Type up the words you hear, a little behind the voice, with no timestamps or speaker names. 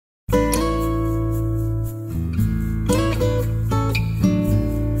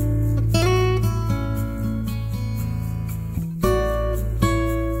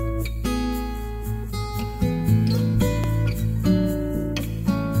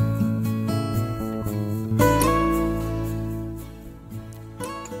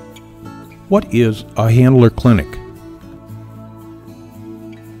What is a Handler Clinic?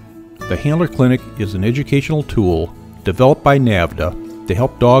 The Handler Clinic is an educational tool developed by NAVHDA to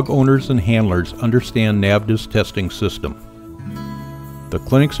help dog owners and handlers understand NAVHDA's testing system. The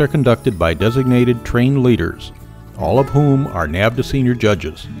clinics are conducted by designated trained leaders, all of whom are NAVHDA senior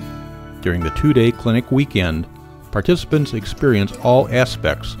judges. During the two-day clinic weekend, participants experience all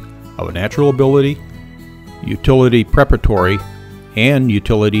aspects of a natural ability, utility preparatory, and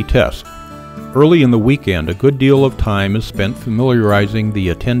utility test. Early in the weekend, a good deal of time is spent familiarizing the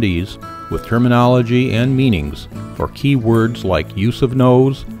attendees with terminology and meanings for key words like use of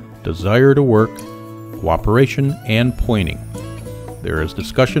nose, desire to work, cooperation, and pointing. There is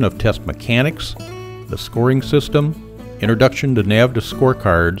discussion of test mechanics, the scoring system, introduction to NAVHDA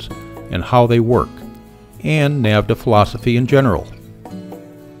scorecards and how they work, and NAVHDA philosophy in general.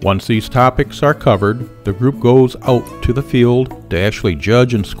 Once these topics are covered, the group goes out to the field to actually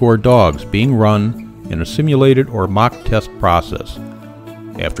judge and score dogs being run in a simulated or mock test process.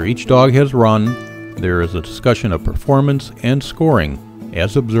 After each dog has run, there is a discussion of performance and scoring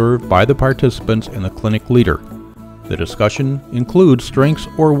as observed by the participants and the clinic leader. The discussion includes strengths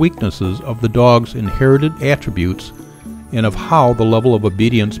or weaknesses of the dog's inherited attributes and of how the level of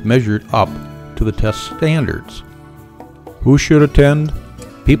obedience measured up to the test standards. Who should attend?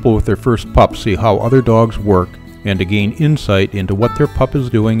 People with their first pup see how other dogs work and to gain insight into what their pup is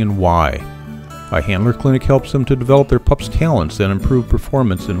doing and why. A handler clinic helps them to develop their pup's talents and improve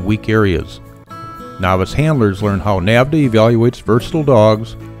performance in weak areas. Novice handlers learn how NAVHDA evaluates versatile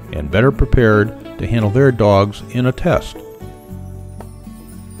dogs and better prepared to handle their dogs in a test.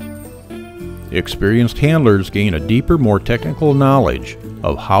 Experienced handlers gain a deeper, more technical knowledge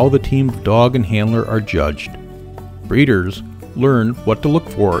of how the team of dog and handler are judged. Breeders learn what to look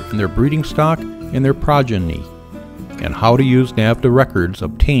for in their breeding stock and their progeny, and how to use NAVHDA records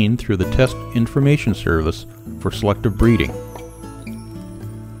obtained through the Test Information Service for selective breeding.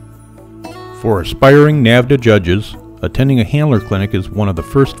 For aspiring NAVHDA judges, attending a handler clinic is one of the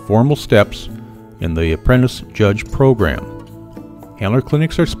first formal steps in the apprentice judge program. Handler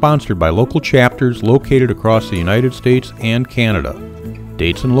clinics are sponsored by local chapters located across the United States and Canada.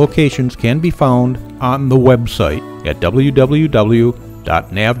 Dates and locations can be found on the website at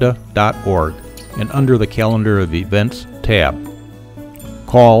www.navhda.org and under the Calendar of Events tab.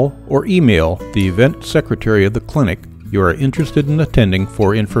 Call or email the event secretary of the clinic you are interested in attending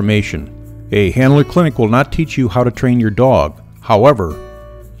for information. A handler clinic will not teach you how to train your dog. However,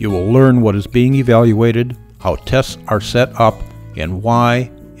 you will learn what is being evaluated, how tests are set up, and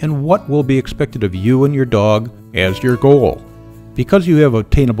why, and what will be expected of you and your dog as your goal. Because you have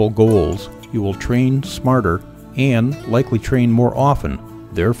attainable goals, you will train smarter and likely train more often.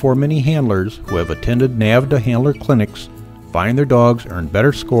 Therefore, many handlers who have attended NAVHDA handler clinics find their dogs earn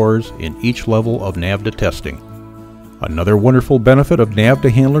better scores in each level of NAVHDA testing. Another wonderful benefit of NAVHDA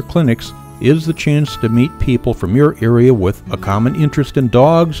handler clinics is the chance to meet people from your area with a common interest in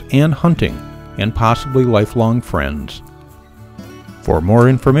dogs and hunting, and possibly lifelong friends. For more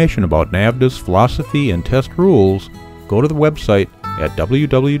information about NAVHDA's philosophy and test rules, go to the website at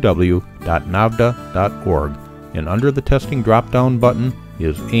www.navhda.org, and under the testing drop-down button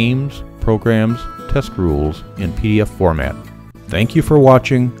is Aims, Programs, Test Rules in PDF format. Thank you for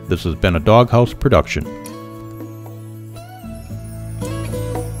watching. This has been a Doghouse production.